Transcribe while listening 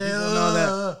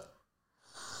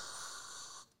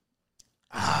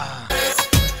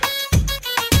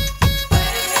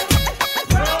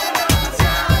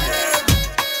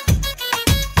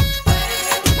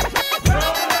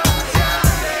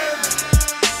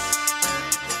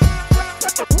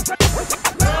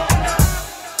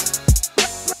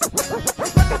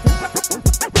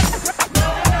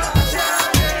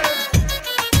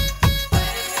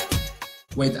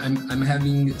Wait, I'm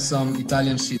having some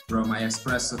Italian shit, bro. My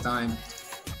espresso time.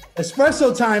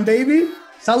 Espresso time, baby.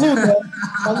 Salute.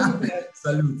 Salute.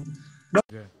 Salute.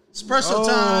 Espresso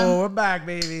time. Oh, we're back,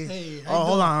 baby. Hey,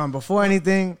 hold on. Before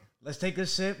anything, let's take a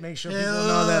sip. Make sure people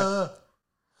know that.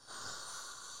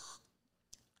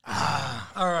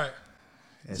 All right.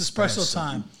 It's espresso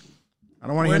time. I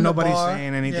don't want to hear nobody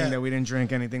saying anything that we didn't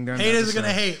drink anything during Haters the are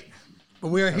going to hate. But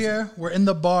we are here. We're in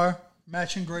the bar.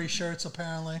 Matching gray shirts,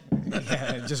 apparently.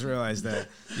 Yeah, I just realized that.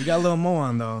 You got a little Mo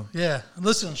on, though. Yeah.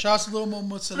 Listen, shouts to Little Mo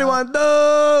Mutsuna. What do you want,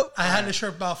 though? I had this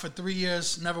shirt about for 3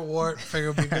 years. Never wore it. Figured it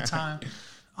would be a good time.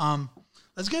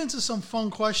 Let's get into some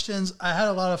fun questions. I had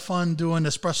a lot of fun doing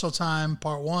Espresso Time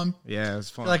Part 1. Yeah, it's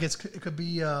fun. Like it could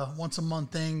be a once a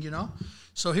month thing, you know?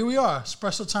 So here we are.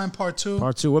 Espresso Time Part 2.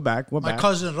 Part 2, we're back. My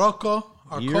cousin Rocco,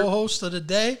 our co-host of the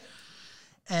day.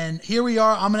 And here we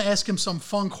are. I'm going to ask him some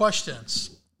fun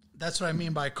questions. That's what I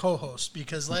mean by co-host,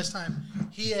 because last time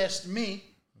he asked me.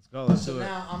 Let's go. Let's do it.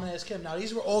 Now I'm going to ask him. Now,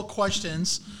 these were all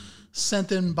questions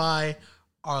sent in by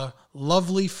our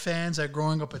lovely fans at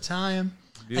Growing Up Italian.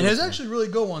 Beautiful. And there's actually really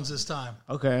good ones this time.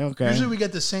 Okay. Usually we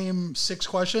get the same 6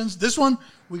 questions. This one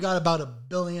we got about 1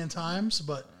 billion times,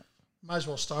 but might as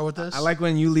well start with this. I like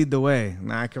when you lead the way.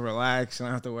 Now I can relax. I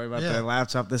don't have to worry about the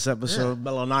laptop this episode.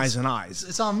 Bellow eyes and eyes.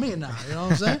 It's on me now. You know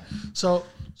what I'm saying? So,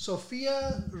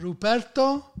 Sofia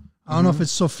Ruperto. I don't know if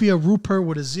it's Sofia Rupert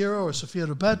with a 0 or Sofia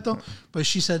Ruperto, but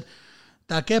she said,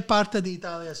 "Da che parte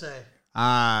d'Italia sei?"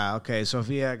 Ah, okay.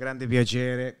 Sofia, grande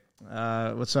piacere.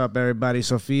 What's up, everybody?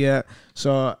 Sofia.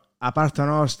 So, a parte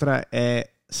nostra è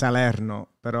Salerno,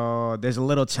 però there's a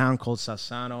little town called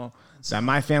Sassano that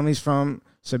my family's from.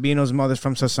 Sabino's mother's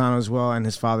from Sassano as well, and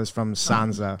his father's from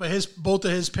Sanza. But both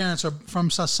of his parents are from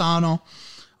Sassano.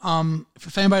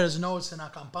 If anybody doesn't know, it's in a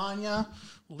campagna.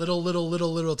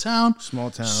 Little town. Small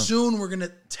town. Soon we're going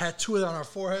to tattoo it on our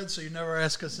forehead so you never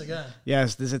ask us again.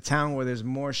 Yes, there's a town where there's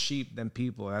more sheep than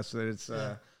people. That's what it's.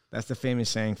 That's the famous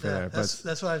saying for that.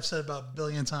 That's what I've said about 1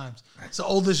 billion times. It's the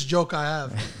oldest joke I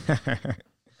have.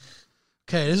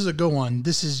 Okay, this is a good one.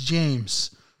 This is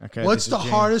James. Okay. What's the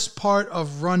hardest part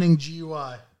of running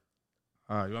GUI?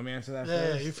 You want me to answer that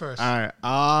first? Yeah, you first. All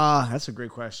right. That's a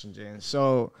great question, James.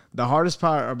 So the hardest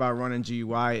part about running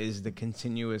GUI is the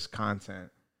continuous content,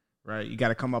 right? You got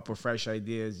to come up with fresh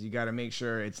ideas. You got to make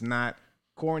sure it's not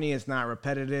corny, it's not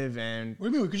repetitive, and what do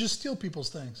you mean? We could just steal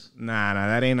people's things. Nah,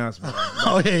 that ain't us, bro.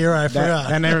 Oh yeah, you're right. I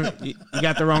forgot. You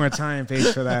got the wrong Italian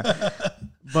page for that.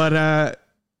 But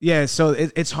yeah, so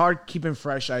it's hard keeping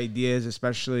fresh ideas,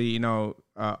 especially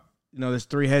there's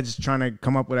 3 heads trying to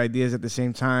come up with ideas at the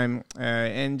same time,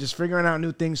 and just figuring out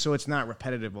new things so it's not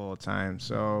repetitive all the time.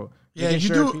 So yeah,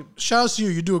 shout out to you.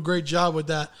 You do a great job with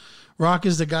that. Rock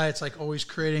is the guy that's like always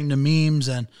creating the memes,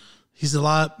 and he's a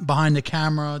lot behind the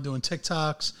camera doing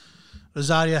TikToks.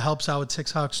 Rosaria helps out with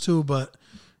TikToks too, but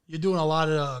you're doing a lot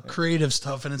of creative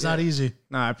stuff, and it's not easy.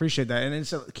 No, I appreciate that. And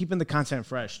it's keeping the content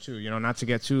fresh too, not to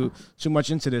get too much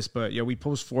into this, but we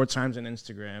post 4 times on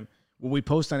Instagram. What we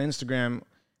post on Instagram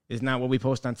is not what we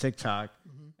post on TikTok.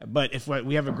 Mm-hmm. But if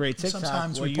we have a great TikTok,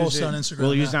 sometimes we post it on Instagram.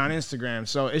 We'll use it on Instagram.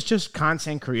 So it's just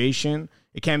content creation.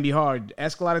 It can be hard.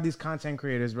 Ask a lot of these content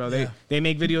creators, bro. They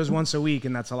make videos once a week,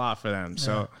 and that's a lot for them.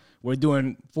 So we're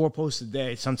doing 4 posts a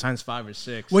day, sometimes 5 or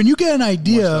 6. When you get an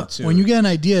idea,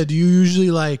 do you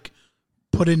usually like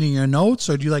put it in your notes,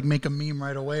 or do you like make a meme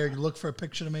right away, or you look for a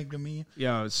picture to make a meme?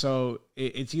 Yeah, so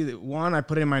it's either one, I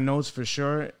put it in my notes for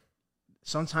sure.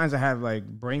 Sometimes I have like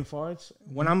brain farts.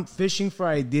 When I'm fishing for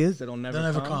ideas, they'll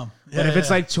never come. But if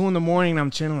it's like 2 a.m. and I'm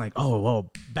chilling, like, oh,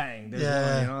 whoa, bang,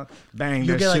 there's one, bang.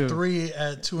 You get like 3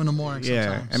 at 2 a.m. sometimes.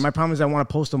 Yeah, and my problem is I want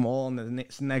to post them all on the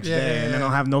next day, and then I'll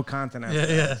have no content after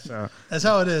that. So that's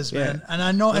how it is, man. And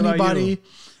I know anybody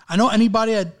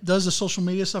that does the social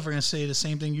media stuff are gonna say the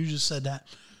same thing you just said, that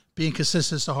being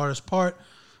consistent is the hardest part.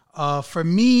 For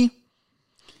me,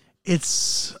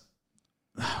 it's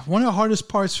one of the hardest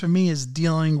parts for me is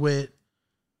dealing with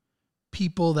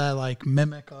people that like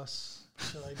mimic us.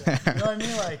 Shit like that. You know what I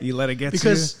mean? Like, you let it get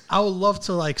because I would love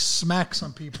to like smack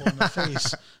some people in the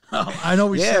face. I know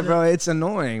we said bro, it's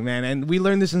annoying, man. And we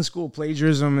learned this in school.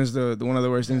 Plagiarism is the one of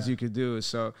the worst things you could do.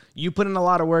 So you put in a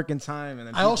lot of work and time, and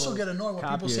then I also get annoyed when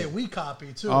people say we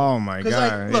copy too. Oh my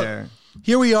god! Like, look,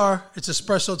 here we are. It's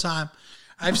espresso time.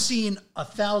 I've seen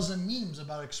 1,000 memes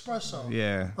about espresso.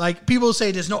 Yeah. Like people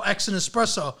say there's no X in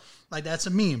espresso. Like that's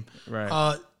a meme.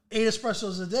 Right. 8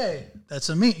 espressos a day. That's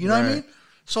a meme. You know what I mean?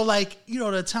 So like,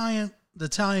 the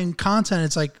Italian content,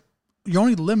 it's like you're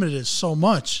only limited so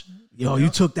much. Yo,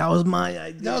 that was my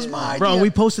idea. That was my idea. Bro,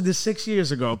 we posted this 6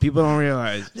 years ago. People don't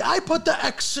realize. I put the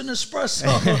X in espresso.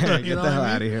 Get the hell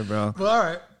out of here, bro. But all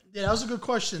right. Yeah, that was a good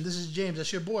question. This is James.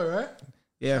 That's your boy, right?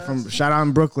 Yeah, from shout out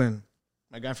in Brooklyn.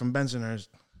 My guy from Bensonhurst.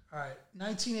 All right.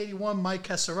 1981, Mike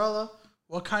Casarella.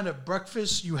 What kind of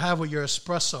breakfast you have with your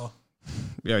espresso?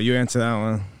 Yeah, you answer that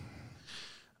one.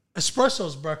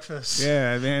 Espresso's breakfast.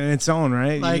 Yeah, man, in its own,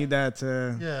 right? Like, you need that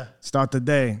to Yeah. start the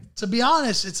day. To be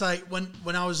honest, it's like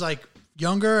when I was like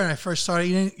younger and I first started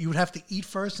eating, you would have to eat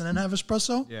first and then have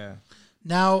espresso. Yeah.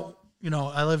 Now,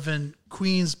 I live in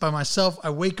Queens by myself. I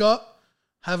wake up,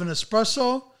 have an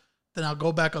espresso, then I'll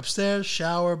go back upstairs,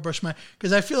 shower, brush my...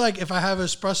 Because I feel like if I have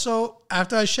espresso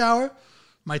after I shower,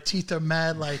 my teeth are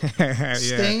mad, like,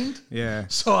 stained. Yeah.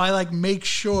 So I, like, make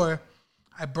sure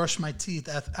I brush my teeth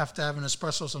after having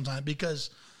espresso sometimes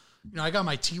because, I got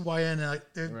my TYN and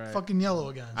like, they're fucking yellow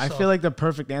again. I feel like the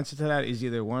perfect answer to that is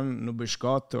either one, no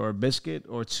biscotto or biscuit,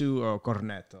 or two, or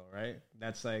cornetto, right?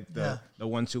 That's like the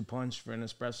 1-2 punch for an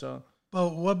espresso.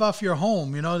 But what about for your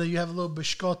home? That you have a little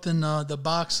biscotti in the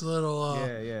box, a little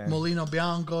Molino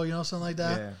Bianco, something like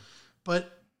that. Yeah.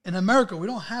 But in America, we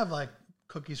don't have like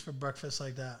cookies for breakfast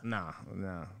like that. No.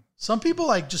 Some people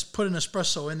like just put an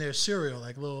espresso in their cereal,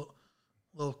 like little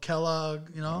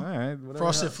Kellogg, All right,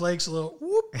 Frosted Flakes, a little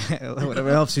whoop.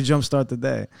 Whatever helps you jumpstart the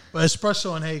day. But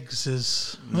espresso and eggs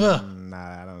is Nah,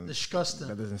 I don't. disgusting.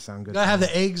 That doesn't sound good. You gotta have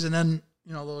the eggs and then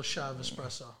a little shot of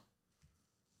espresso.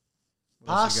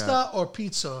 Pasta or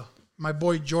pizza? My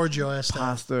boy Giorgio asked that.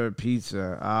 Pasta or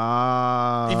pizza?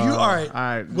 If you all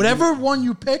right, whatever one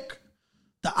you pick,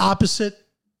 the opposite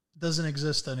doesn't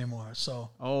exist anymore.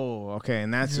 So. Oh, okay.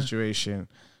 In that situation,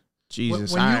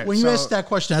 Jesus. When you ask that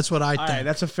question, that's what I think. All right,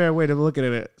 that's a fair way to look at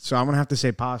it. So I'm gonna have to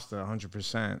say pasta,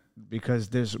 100%, because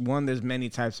there's many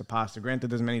types of pasta. Granted,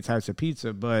 there's many types of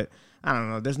pizza, but I don't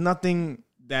know. There's nothing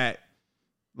that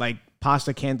like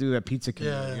pasta can't do that pizza can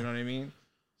do. You know what I mean?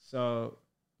 So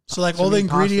like all the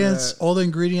ingredients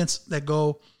that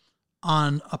go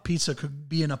on a pizza could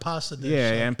be in a pasta dish.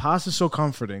 Yeah, and pasta's so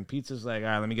comforting. Pizza's like, all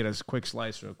right, let me get a quick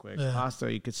slice real quick. Yeah. Pasta,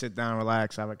 you could sit down,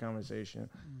 relax, have a conversation.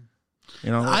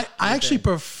 I actually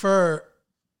prefer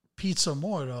pizza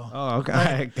more though. Oh,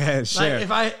 okay.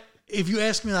 Like, if you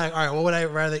ask me like, all right, what would I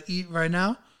rather eat right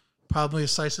now? Probably a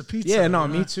slice of pizza. Yeah, no,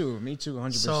 me too,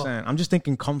 100%. So, I'm just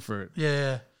thinking comfort.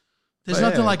 Yeah. There's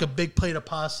nothing like a big plate of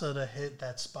pasta to hit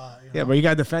that spot. Yeah, but you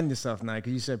gotta defend yourself now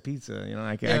because you said pizza.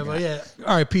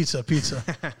 All right, pizza.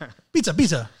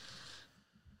 Pizza.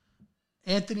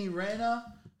 Anthony Reyna,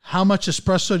 how much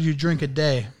espresso do you drink a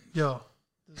day? Yo,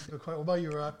 this is a good question. What about you,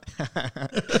 Rock?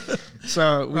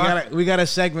 So we got a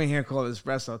segment here called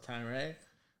Espresso Time, right?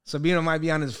 Sabino might be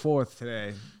on his fourth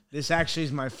today. This actually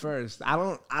is my first. I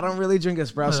don't really drink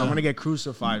espresso. I'm gonna get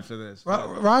crucified for this.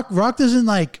 Rock doesn't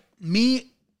like me.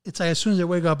 It's like as soon as I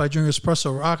wake up, I drink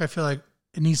espresso. Rock, I feel like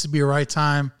it needs to be a right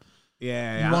time.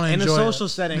 Yeah. You in a social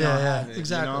setting, I'll have it.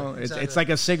 Exactly. It's like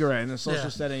a cigarette. In a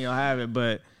social setting, you'll have it.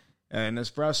 But an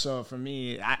espresso, for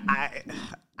me, I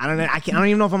don't know. I don't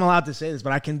even know if I'm allowed to say this,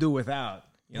 but I can do without.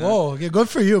 Whoa, yeah, good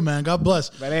for you, man. God bless.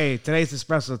 But hey, today's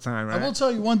espresso time, right? I will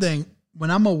tell you one thing.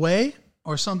 When I'm away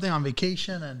or something on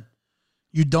vacation and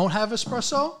you don't have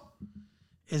espresso,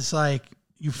 it's like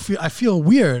I feel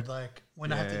weird. Like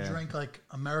when I have to drink like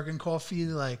American coffee,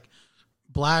 like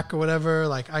black or whatever,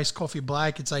 like iced coffee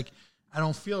black, it's like I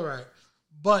don't feel right.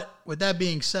 But with that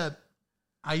being said,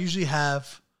 I usually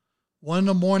have one in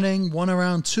the morning, one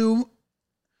around 2.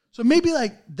 So maybe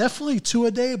like definitely 2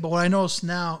 a day. But what I noticed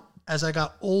now, as I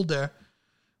got older,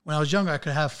 when I was younger, I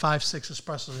could have 5-6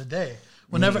 espressos a day.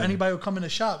 Whenever anybody would come in the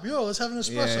shop, yo, let's have an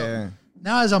espresso. Yeah.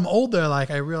 Now as I'm older,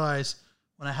 like I realize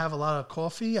when I have a lot of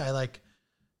coffee, I like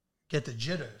get the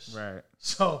jitters. Right.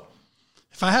 So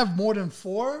if I have more than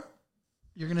 4,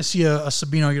 you're gonna see a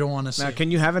Sabino you don't want to see. Now,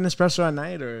 can you have an espresso at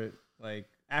night or like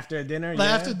after dinner? Like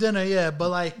after dinner, yeah, but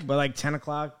like 10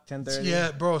 o'clock, 10:30.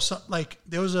 Yeah, bro. So, like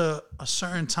there was a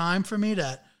certain time for me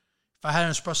that if I had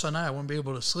an espresso at night, I wouldn't be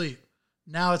able to sleep.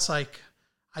 Now it's like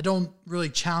I don't really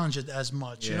challenge it as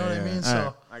much. You know what I mean?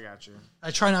 So I got you.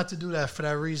 I try not to do that for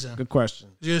that reason. Good question.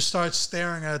 You just start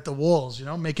staring at the walls,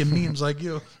 making memes like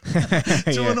you. 2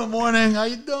 in the morning, how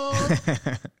you doing?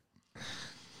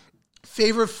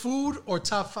 Favorite food or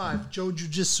top 5? Joe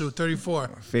Jiu-Jitsu,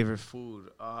 34. Favorite food?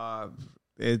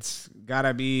 It's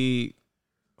gotta be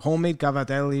homemade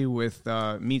cavatelli with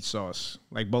meat sauce,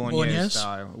 like bolognese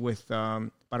style, with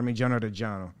Parmigiano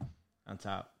Reggiano on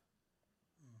top.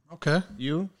 Okay.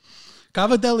 You?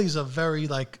 Cavatelli is a very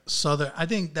like southern. I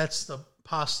think that's the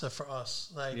pasta for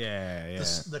us. Like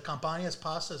the Campania's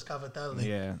pasta is cavatelli.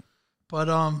 Yeah. But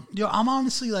I'm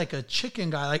honestly like a chicken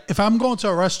guy. Like if I'm going to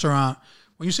a restaurant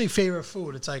when you say favorite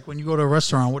food, it's like when you go to a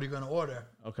restaurant, what are you going to order?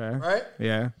 Okay. Right?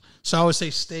 Yeah. So I would say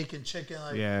steak and chicken,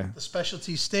 like the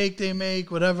specialty steak they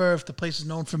make, whatever. If the place is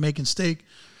known for making steak,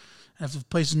 and if the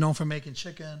place is known for making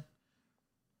chicken,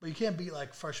 but you can't beat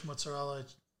like fresh mozzarella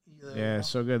either. Yeah,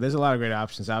 so good. There's a lot of great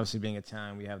options. Obviously, being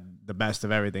Italian, we have the best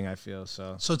of everything. I feel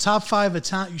so. So top 5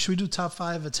 Italian. Should we do top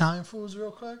 5 Italian foods real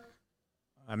quick?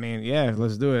 I mean, yeah,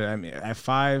 let's do it. I mean, at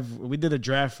 5, we did a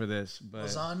draft for this, but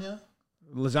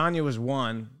lasagna was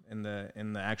 1 in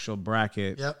the actual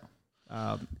bracket. Yep.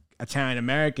 Italian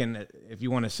American, if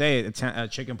you want to say it,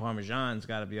 chicken parmesan's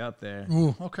got to be up there.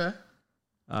 Ooh, okay.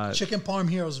 Chicken parm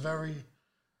hero is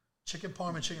chicken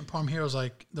parm and chicken parm hero is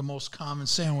like the most common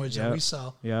sandwich that we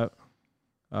sell. Yep.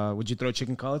 Would you throw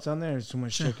chicken cutlets on there? It's too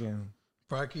much chicken.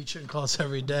 Bro, I eat chicken cutlets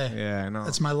every day. Yeah, I know.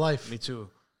 That's my life. Me too.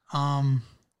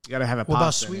 You gotta have a what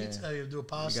pasta. What about sweets? You do a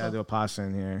pasta. You gotta do a pasta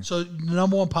in here. So the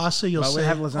number 1 pasta you'll say. We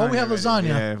have lasagna. Oh, we have lasagna.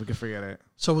 Yeah, we can forget it.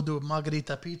 So we'll do a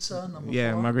margarita pizza. Number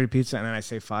 4. Margarita pizza, and then I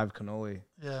say 5 cannoli.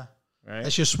 Yeah, right.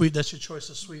 That's your sweet. That's your choice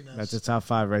of sweetness. That's the top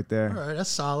 5 right there. All right,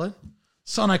 that's solid.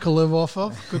 Something I could live off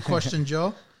of. Good question,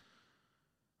 Joe.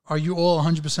 Are you all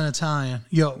 100% Italian?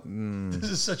 Yo, this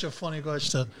is such a funny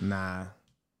question. Nah.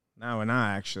 No, we're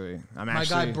not actually. My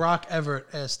guy Brock Everett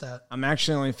asked that. I'm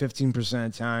actually only 15%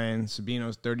 Italian.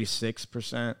 Sabino's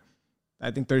 36%.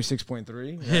 I think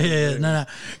 36.3. Yeah, no.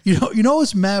 You know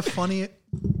what's mad funny?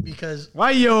 Because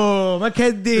why yo, ma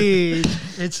che dici?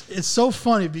 It's so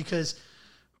funny because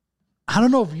I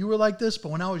don't know if you were like this, but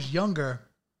when I was younger,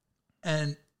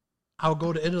 and I would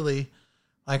go to Italy,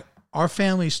 like our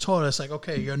families taught us, like,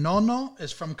 okay, your nonno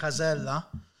is from Casella,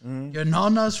 your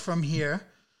nonna's from here.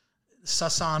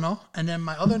 Sassano, and then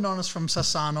my other nonna's from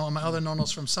Sassano, and my other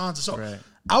nonna's from Sanza. So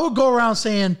I would go around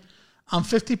saying I'm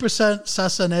 50%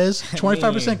 Sassanese,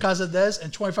 25% Casadez,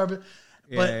 and 25%.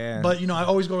 But I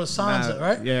always go to Sanza,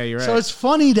 right? Yeah, you're right. So it's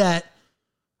funny that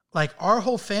like our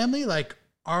whole family, like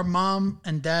our mom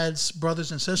and dad's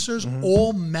brothers and sisters,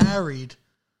 all married.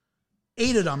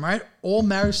 8 of them, right? All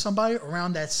married somebody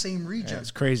around that same region.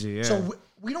 It's crazy. Yeah. So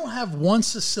we don't have one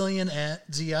Sicilian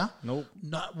zia. Nope.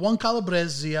 Not one Calabrese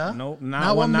zia. Nope.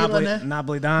 Not one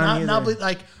Napolitan.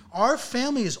 Like our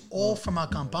family is all from our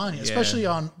Campania, especially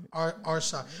on our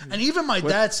side, and even my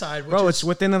dad's side. Which it's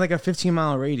within like a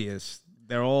 15-mile radius.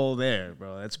 They're all there,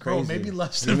 bro. That's crazy. Bro, maybe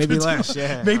less than maybe less.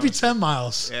 Yeah. Maybe 10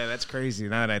 miles. Yeah, that's crazy.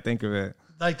 Now that I think of it.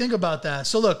 Like think about that.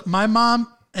 So look, my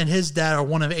mom and his dad are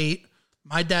 1 of 8.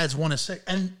 My dad's 1 of 6,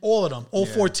 and all of them, all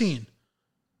 14.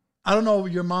 I don't know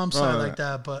your mom's side like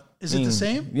that, but is it the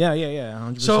same? Yeah,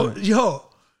 100%. So,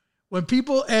 when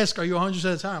people ask, are you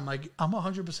 100% Italian? I'm like, I'm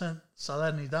 100%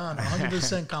 Salernitano,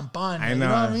 100% Campania. I know. You know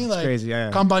what I mean? It's like, crazy,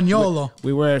 yeah. Campagnolo.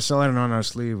 We wear Salerno on our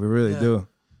sleeve. We really do.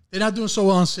 They're not doing so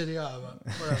well in Serie A,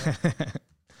 but whatever.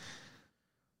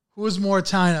 Who is more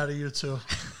Italian out of you two?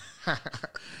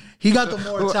 He got the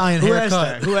more Italian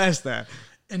haircut. Who asked that?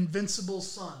 Invincible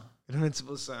Son.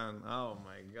 Invincible Son. Oh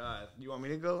my God! You want me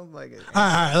to go? All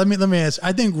right. Let me ask.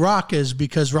 I think Rock is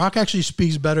because Rock actually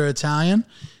speaks better Italian,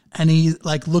 and he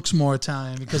like looks more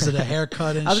Italian because of the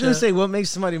haircut and. I was gonna say, what makes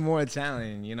somebody more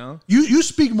Italian? You know, you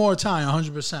speak more Italian,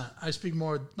 100%. I speak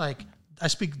more I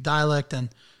speak dialect, and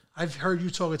I've heard you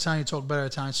talk Italian. You talk better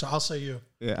Italian, so I'll say you.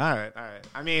 Yeah. All right.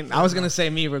 I mean, I was gonna say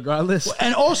me regardless,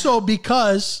 and also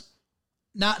because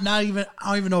not even I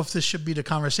don't even know if this should be the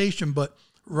conversation, but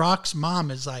Rock's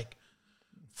mom is like.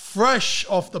 Fresh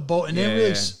off the boat, and then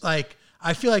really like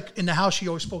I feel like in the house she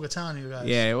always spoke Italian to you guys.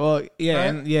 Yeah, well, yeah,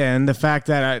 right? and the fact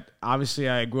that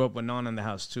I grew up with Nonna in the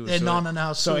house too. Yeah, Nonna in the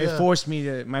house. So it forced me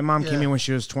to. My mom came in when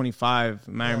she was 25,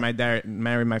 married my dad,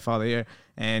 married my father here,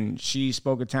 and she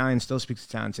spoke Italian, still speaks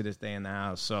Italian to this day in the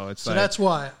house. So it's so that's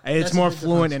why it's more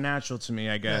fluent and natural to me,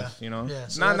 I guess. Yeah. You know,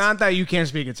 so not that you can't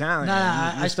speak Italian.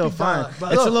 Nah, you're still fine.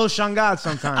 But it's a little shangat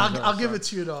sometimes. I'll give it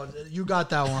to you though. You got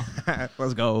that one.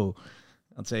 Let's go.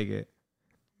 I'll take it.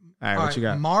 All right, what you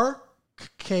got? Mark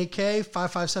KK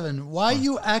 557. Why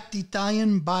you act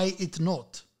Italian by it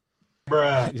not?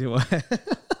 Bruh.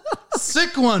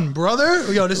 Sick one,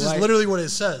 brother. Yo, this is literally what it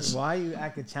says. Why you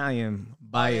act Italian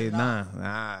by it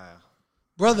not?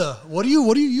 Brother, what are you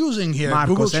using here?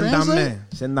 Marco, Google Translate?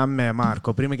 Send a me,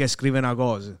 Marco, prima che scrive una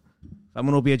cosa.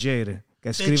 Fammi un piacere.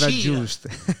 Che scriva giusto.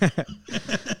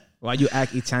 Why you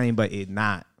act Italian but it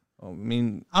not? I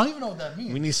mean, I don't even know what that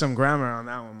means. We need some grammar on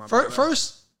that one.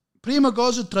 First, prima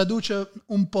cosa traduce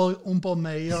un po'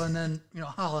 meglio, and then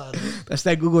holla at it. That's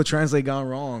that Google Translate gone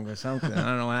wrong or something. I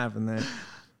don't know what happened there.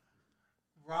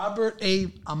 Robert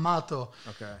A. Amato.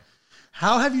 Okay.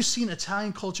 How have you seen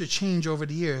Italian culture change over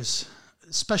the years,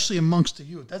 especially amongst the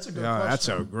youth? That's a good question. That's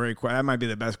a great question. That might be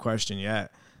the best question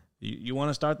yet. You want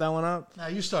to start that one up? Now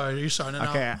you started. You started.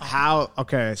 Okay.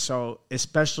 Okay. So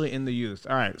especially in the youth.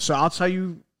 All right. So I'll tell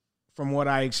you from what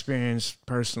I experienced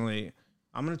personally.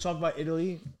 I'm gonna talk about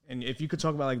Italy, and if you could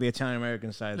talk about like the Italian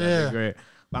American side, that'd be great.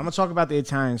 But I'm gonna talk about the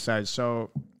Italian side.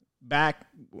 So back,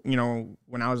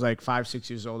 when I was like 5, 6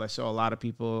 years old, I saw a lot of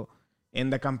people in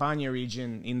the Campania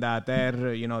region, in the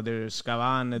terre, they're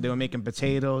scavando, they were making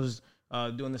potatoes,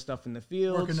 doing the stuff in the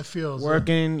fields. Working the fields.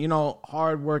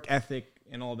 Hard work ethic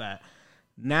and all that.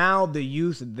 Now the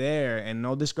youth there, and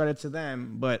no discredit to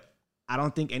them, but I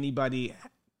don't think anybody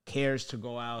cares to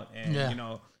go out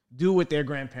and, do what their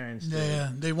grandparents did.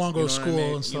 Yeah, they want to go to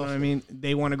school and stuff. You know what I mean?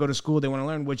 They want to go to school, they want to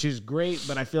learn, which is great,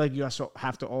 but I feel like you also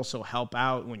have to also help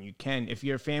out when you can. If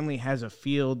your family has a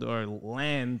field or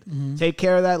land, take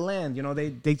care of that land.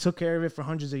 They took care of it for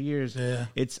hundreds of years. Yeah.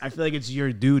 I feel like it's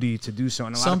your duty to do so.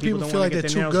 And some people feel like they're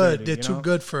too good. They're too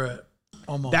good for it.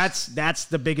 Almost. That's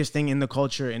the biggest thing in the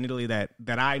culture in Italy that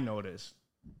I noticed.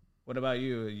 What about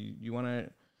you? You want to?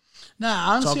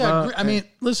 Nah, honestly, I agree. I mean,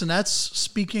 listen, that's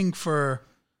speaking for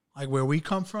like where we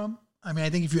come from. I mean, I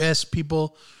think if you ask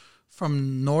people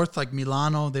from north, like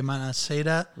Milano, they might not say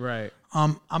that. Right.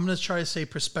 I'm gonna try to say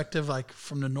perspective, like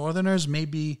from the Northerners.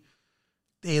 Maybe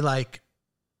they like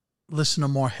listen to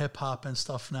more hip hop and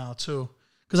stuff now too,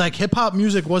 because like hip hop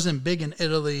music wasn't big in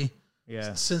Italy.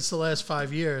 Yeah. Since the last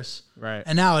 5 years. Right.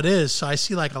 And now it is. So I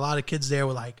see like a lot of kids there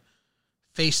with like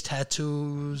face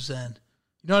tattoos and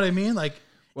you know what I mean? Like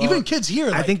even kids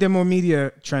here. I think they're more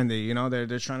media trendy,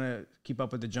 they're trying to keep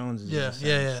up with the Joneses.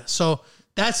 Yeah. So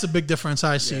that's the big difference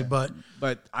I see. Yeah.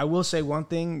 But I will say one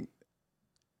thing,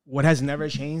 what has never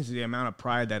changed is the amount of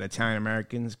pride that Italian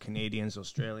Americans, Canadians,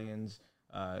 Australians,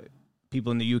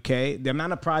 people in the UK, the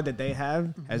amount of pride that they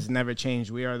have has never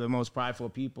changed. We are the most prideful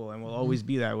people and will always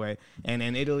be that way. And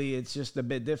in Italy, it's just a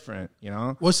bit different,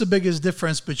 What's the biggest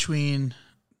difference between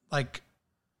like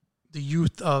the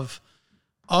youth of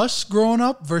us growing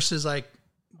up versus like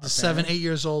the 7, 8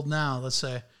 years old now, let's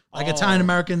say? Like Italian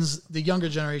Americans, the younger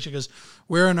generation, because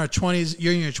we're in our 20s,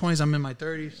 you're in your 20s, I'm in my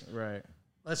 30s. Right.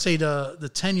 Let's say the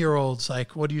 10-year-olds,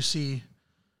 like what do you see?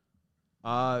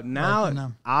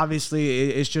 Now, obviously,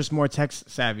 it's just more tech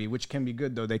savvy, which can be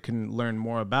good, though. They can learn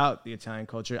more about the Italian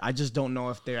culture. I just don't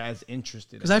know if they're as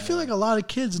interested. Because I feel like a lot of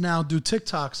kids now do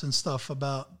TikToks and stuff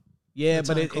about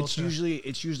but it's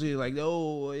usually like,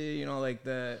 like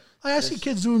the... I see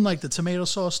kids doing like the tomato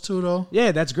sauce too, though.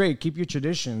 Yeah, that's great. Keep your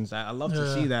traditions. I love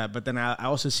to see that. But then I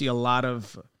also see a lot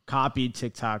of copied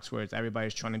TikToks where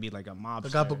everybody's trying to be like a mobster. The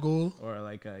gabagool? Or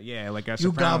like a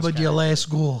you gobbled your last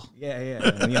ghoul. Yeah.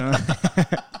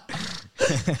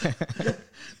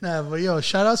 Nah, but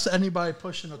shout outs to anybody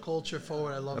pushing the culture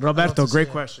forward. I love Roberto, great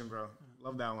question, bro.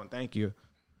 Love that one. Thank you.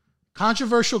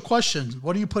 Controversial question.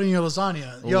 What do you put in your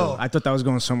lasagna? Ooh, I thought that was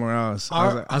going somewhere else.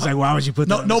 I was like, why would you put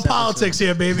that? No politics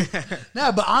here, baby.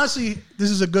 Nah, but honestly, this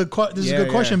is a good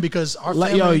question because our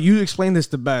family. You explain this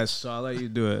the best, so I'll let you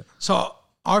do it. So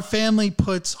our family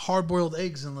puts hard-boiled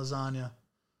eggs in lasagna.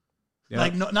 Yep.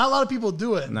 Like, not a lot of people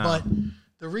do it, but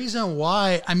the reason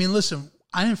why, I mean, listen,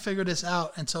 I didn't figure this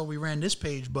out until we ran this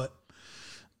page, but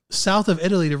south of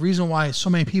Italy, the reason why so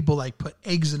many people like put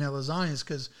eggs in their lasagna is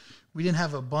because we didn't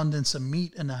have abundance of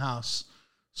meat in the house.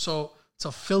 So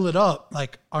to fill it up,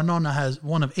 like our nonna has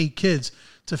one of 8 kids.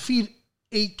 To feed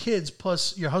 8 kids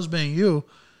plus your husband and you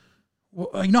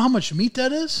know how much meat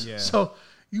that is? Yeah. So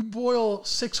you boil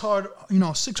 6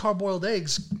 hard-boiled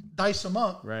eggs, dice them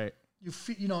up. Right. You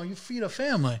feed a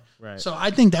family. Right. So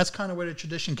I think that's kind of where the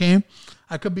tradition came.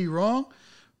 I could be wrong,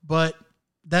 but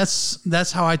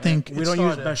that's how I think we don't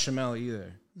use bechamel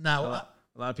either. Now,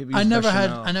 a lot of people use I never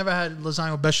bechamel. had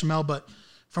lasagna with bechamel, but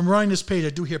from running this page, I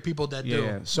do hear people that do.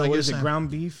 Yeah. So like what is it?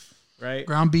 Ground beef, right?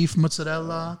 Ground beef,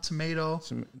 mozzarella, tomato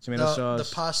sauce, the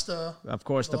pasta, of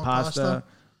course, the pasta.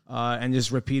 And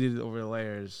just repeated over the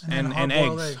layers. And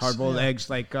eggs. Hard-boiled eggs.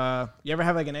 Like, you ever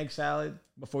have like an egg salad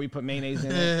before you put mayonnaise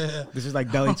in it? This is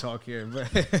like deli talk here, but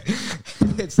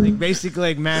it's like basically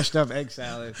like mashed up egg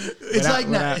salad. It's like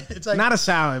not a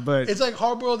salad, but it's like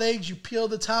hard-boiled eggs. You peel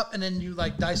the top and then you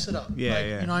like dice it up. Yeah, like,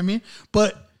 yeah. You know what I mean?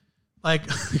 But like,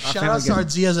 shout out to our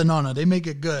Zia's and Nonna. They make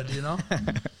it good,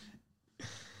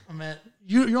 I mean,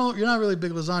 you're not really a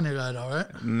big lasagna guy, though,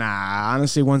 right? Nah,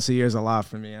 honestly, once a year is a lot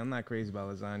for me. I'm not crazy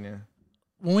about lasagna.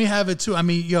 When we have it too, I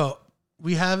mean,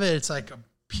 we have it. It's like a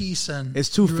piece, and it's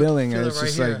too filling. And it's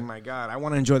just right like, my God, I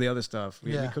want to enjoy the other stuff.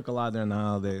 We cook a lot during the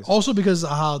holidays. Also because of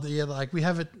the holiday, like we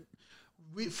have it.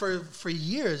 For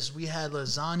years we had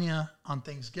lasagna on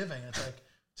Thanksgiving. It's like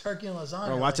turkey and lasagna.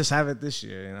 Bro, watch us have it this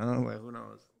year. Like, who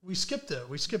knows? We skipped it.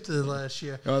 We skipped it last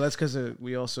year. Oh, that's because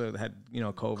we also had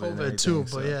COVID too.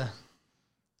 But yeah.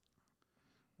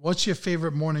 What's your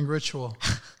favorite morning ritual?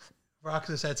 Rock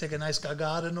just said, take a nice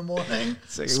gagada in the morning.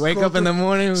 So you wake up in the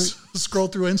morning, scroll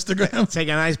through Instagram. take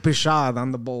a nice pishad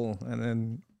on the bowl, and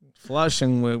then flush,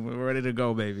 and we're ready to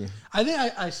go, baby. I think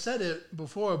I said it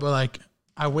before, but like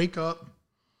I wake up,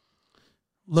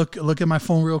 look at my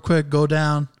phone real quick, go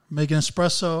down, make an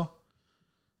espresso,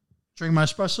 drink my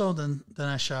espresso, then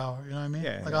I shower. You know what I mean?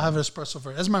 Yeah. Like I'll have an espresso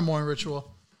first. That's my morning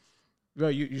ritual. Bro,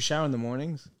 you shower in the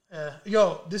mornings?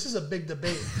 Yo, this is a big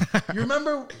debate. You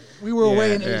remember we were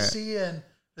away in AC and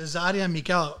Zadia and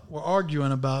Mikel were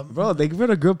arguing about. Bro, they give it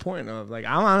a good point of like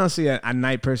I'm honestly a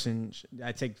night person.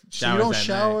 I take showers. So you don't at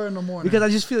shower night. in the morning Because I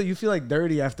just feel you feel like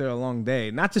dirty after a long day.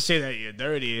 Not to say that you're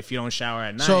dirty if you don't shower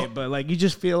at night, So, but like you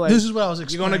just feel like this is what I was you're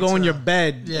explaining. gonna go in to your them.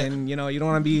 bed Yeah. and you don't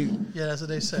want to be. Yeah, that's what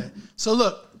they say. So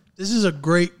look, this is a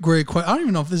great question. I don't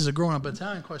even know if this is a grown-up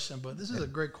Italian question, but this is a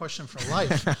great question for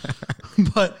life.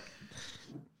 But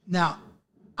now,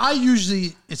 I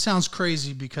usually, it sounds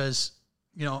crazy because,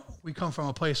 you know, we come from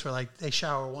a place where like they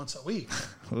shower once a week.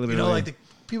 Literally. You know, like the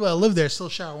people that live there still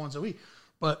shower once a week.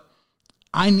 But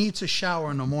I need to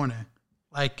shower in the morning.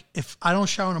 Like if I don't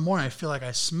shower in the morning, I feel like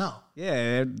I smell.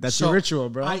 Yeah, that's So your ritual,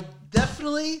 bro. I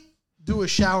definitely do a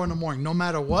shower in the morning, no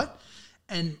matter what.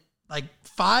 And like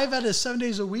 5 out of 7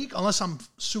 days a week, unless I'm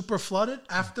super flooded,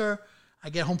 after I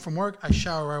get home from work, I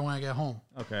shower right when I get home.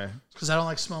 Okay. Because I don't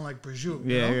like smelling like Brijoux.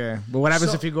 Yeah, you know? yeah. But what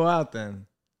happens So- if you go out then?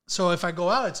 So if I go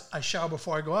out, I shower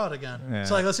before I go out again. Yeah.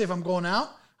 So like, let's say if I'm going out,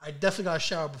 I definitely got to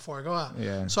shower before I go out.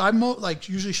 Yeah. So I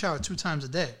usually shower 2 times a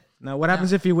day. Now, what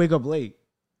happens if you wake up late?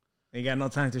 You got no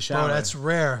time to shower. Bro, that's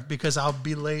rare because I'll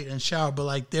be late and shower. But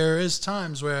like there is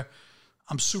times where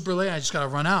I'm super late. I just got to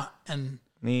run out. And,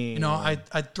 you know, I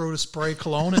throw the spray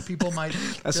cologne and people might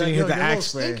That's be when like, you hit yo, the you're a little axe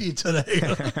spray. stinky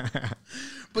today.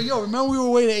 But yo, remember we were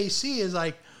away to AC is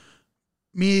like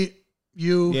me,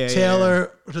 you, Yeah,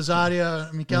 Taylor,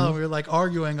 Rosadia, Mikel, we were like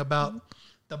arguing about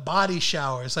the body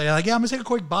shower. It's like, yeah, I'm gonna take a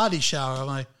quick body shower. I'm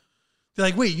like, they're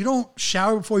like, wait, you don't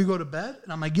shower before you go to bed?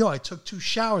 And I'm like, yo, I took 2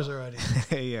 showers already.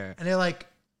 Yeah. And they're like,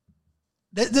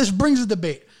 this brings a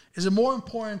debate. Is it more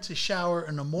important to shower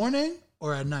in the morning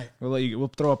or at night? We'll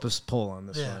throw up a poll on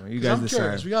this Yeah, one. You 'cause guys I'm decide.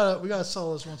 curious. We gotta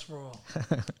settle this once for all.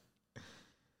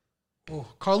 Oh,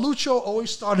 Carluccio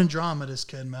always starting drama. This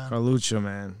kid, man. Carluccio,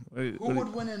 man. Who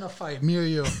would win in a fight, me or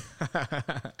you?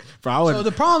 Bro, I would. So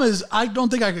the problem is, I don't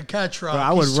think I could catch Rock. Bro,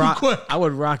 I would He's too rock. quick. I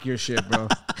would rock your shit, bro.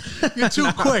 You're too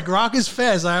quick. Rock is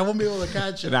fast. I won't be able to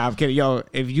catch it. Nah, I'm kidding. Yo,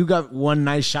 if you got one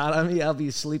nice shot on me, I'll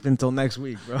be sleeping until next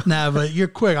week, bro. Nah, but you're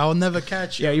quick. I will never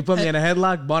catch you. Yeah, you put me in a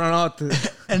headlock,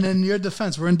 buonanotte. And in your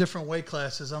defense, we're in different weight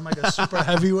classes. I'm like a super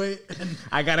heavyweight. And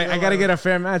I gotta get a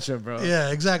fair matchup, bro.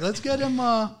 yeah, exactly. Let's get him.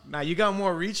 Nah, you got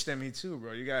more reach than me too,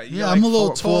 bro. You got Yeah, like I'm a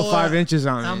little 4 or taller. 5 inches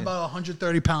on I'm me. about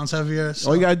 130 pounds heavier. So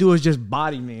All you gotta do is just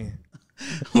body me,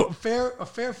 a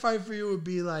fair fight for you would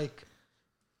be like,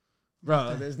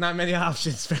 bro. There's not many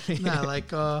options for me. nah,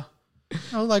 like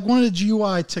like one of the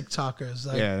GUI TikTokers.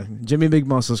 Like, Yeah, Jimmy Big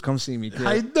Muscles, come see me. Kid.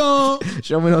 I don't.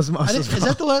 Show me those muscles. Is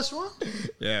that the last one?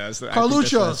 yeah, that's the,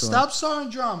 Carluccio, stop starting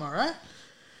drama, right?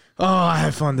 Oh, I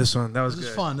had fun this one. That was This good.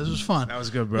 was fun. This was fun. That was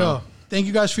good, bro. Yo, thank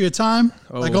you guys for your time.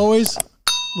 Oh. Like always,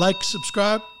 like,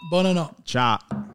 subscribe, buonanotte. Ciao.